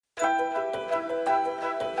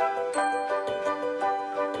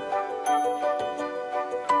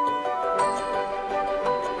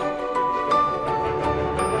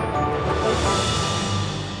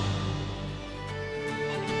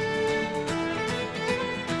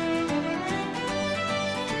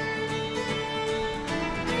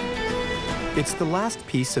It's the last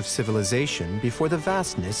piece of civilization before the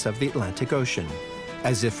vastness of the Atlantic Ocean.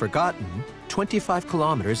 As if forgotten, 25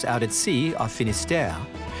 kilometers out at sea off Finistère,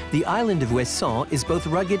 the island of Ouessant is both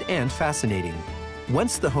rugged and fascinating.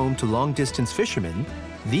 Once the home to long-distance fishermen,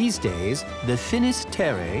 these days, the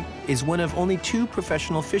Finistère is one of only 2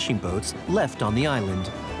 professional fishing boats left on the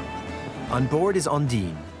island. On board is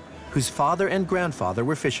Ondine, whose father and grandfather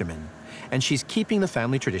were fishermen, and she's keeping the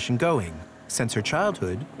family tradition going. Since her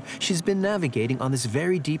childhood, she's been navigating on this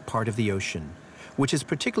very deep part of the ocean, which is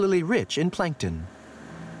particularly rich in plankton.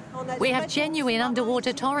 We have genuine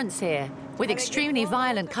underwater torrents here, with extremely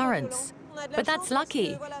violent currents. But that's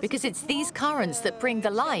lucky, because it's these currents that bring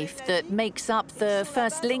the life that makes up the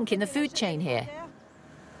first link in the food chain here.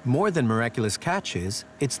 More than miraculous catches,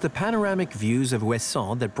 it's the panoramic views of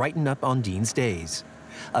Ouessant that brighten up Ondine's days,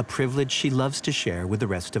 a privilege she loves to share with the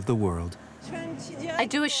rest of the world. I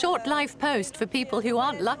do a short live post for people who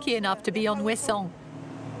aren't lucky enough to be on Ouessant.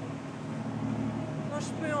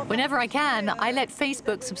 Whenever I can, I let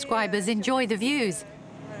Facebook subscribers enjoy the views.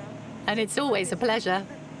 And it's always a pleasure.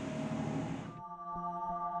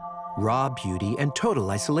 Raw beauty and total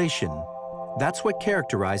isolation. That's what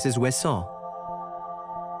characterizes Ouessant.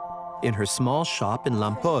 In her small shop in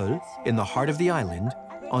Lampol, in the heart of the island,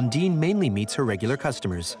 Ondine mainly meets her regular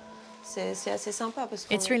customers.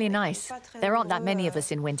 It's really nice. There aren't that many of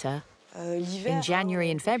us in winter. In January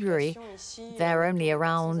and February, there are only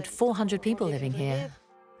around 400 people living here.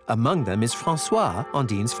 Among them is François,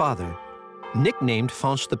 Ondine's father. Nicknamed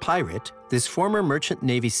Fanche the Pirate, this former merchant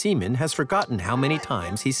navy seaman has forgotten how many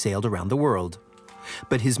times he's sailed around the world.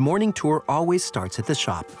 But his morning tour always starts at the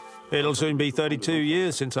shop. It'll soon be 32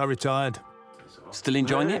 years since I retired. Still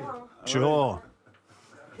enjoying it? Sure.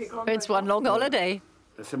 It's one long holiday.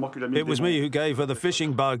 It was me who gave her the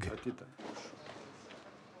fishing bug.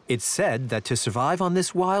 It's said that to survive on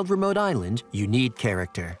this wild, remote island, you need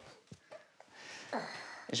character.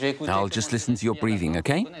 I'll just listen to your breathing,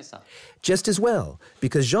 okay? Just as well,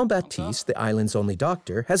 because Jean-Baptiste, the island's only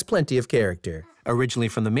doctor, has plenty of character. Originally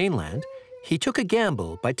from the mainland, he took a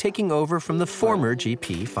gamble by taking over from the former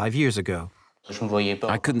GP 5 years ago.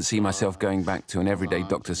 I couldn't see myself going back to an everyday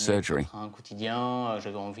doctor's surgery.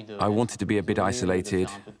 I wanted to be a bit isolated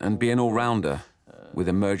and be an all-rounder with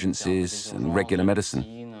emergencies and regular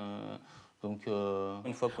medicine.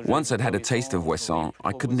 Once I'd had a taste of Ouessant,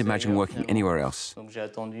 I couldn't imagine working anywhere else.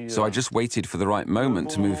 So I just waited for the right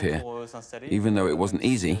moment to move here, even though it wasn't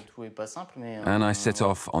easy, and I set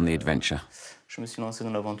off on the adventure.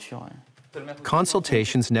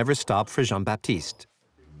 Consultations never stop for Jean-Baptiste.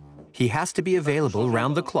 He has to be available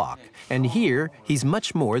round the clock, and here he's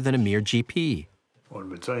much more than a mere GP.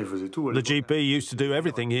 The GP used to do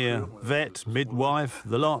everything here. Vet, midwife,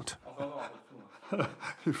 the lot.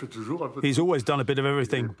 He's always done a bit of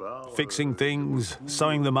everything. Fixing things,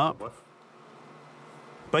 sewing them up.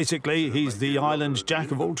 Basically, he's the island's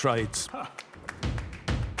jack of all trades.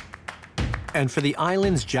 And for the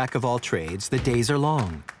island's jack of all trades, the days are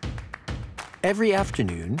long. Every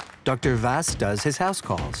afternoon, Dr. Vass does his house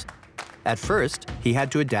calls. At first, he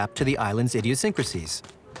had to adapt to the island's idiosyncrasies.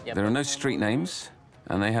 There are no street names,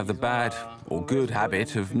 and they have the bad or good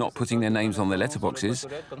habit of not putting their names on their letterboxes,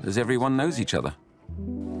 as everyone knows each other.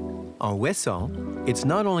 On Ouessant, it's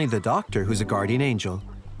not only the doctor who's a guardian angel.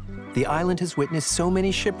 The island has witnessed so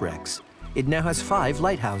many shipwrecks. It now has 5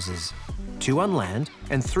 lighthouses, 2 on land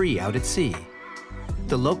and 3 out at sea.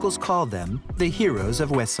 The locals call them the heroes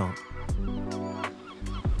of Ouessant.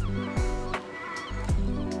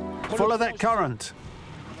 Follow that current.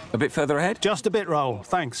 A bit further ahead? Just a bit, Raoul,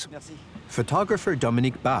 thanks. Photographer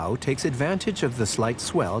Dominique Bau takes advantage of the slight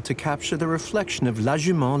swell to capture the reflection of La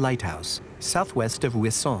Jument Lighthouse, southwest of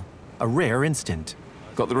Ouessant, a rare instant.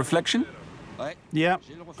 Got the reflection? Yeah,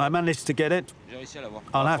 I managed to get it.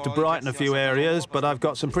 I'll have to brighten a few areas, but I've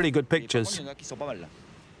got some pretty good pictures.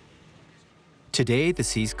 Today, the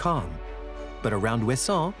sea's calm, but around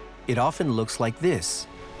Ouessant, it often looks like this,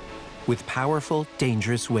 with powerful,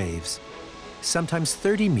 dangerous waves, sometimes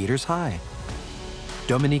 30 meters high.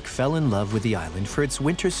 Dominique fell in love with the island for its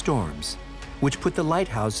winter storms, which put the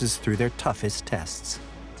lighthouses through their toughest tests.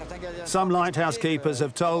 Some lighthouse keepers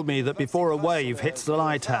have told me that before a wave hits the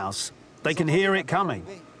lighthouse, they can hear it coming,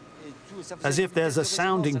 as if there's a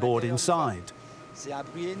sounding board inside.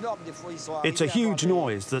 It's a huge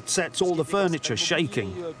noise that sets all the furniture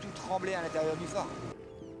shaking.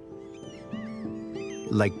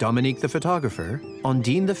 Like Dominique the photographer,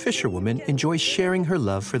 Ondine the fisherwoman enjoys sharing her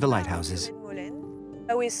love for the lighthouses.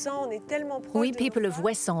 We people of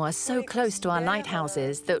Ouessant are so close to our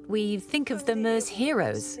lighthouses that we think of them as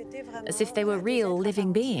heroes, as if they were real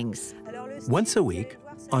living beings. Once a week,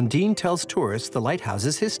 Ondine tells tourists the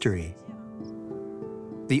lighthouse's history.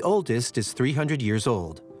 The oldest is 300 years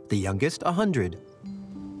old, the youngest 100.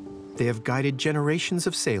 They have guided generations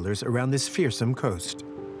of sailors around this fearsome coast.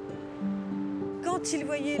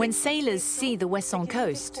 When sailors see the Ouessant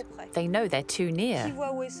coast, they know they're too near.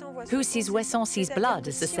 Who sees Ouessant sees blood,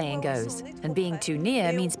 as the saying goes, and being too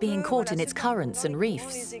near means being caught in its currents and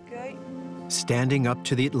reefs. Standing up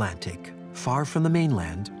to the Atlantic, far from the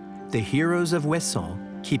mainland, the heroes of Ouessant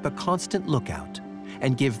keep a constant lookout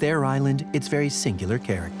and give their island its very singular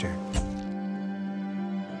character.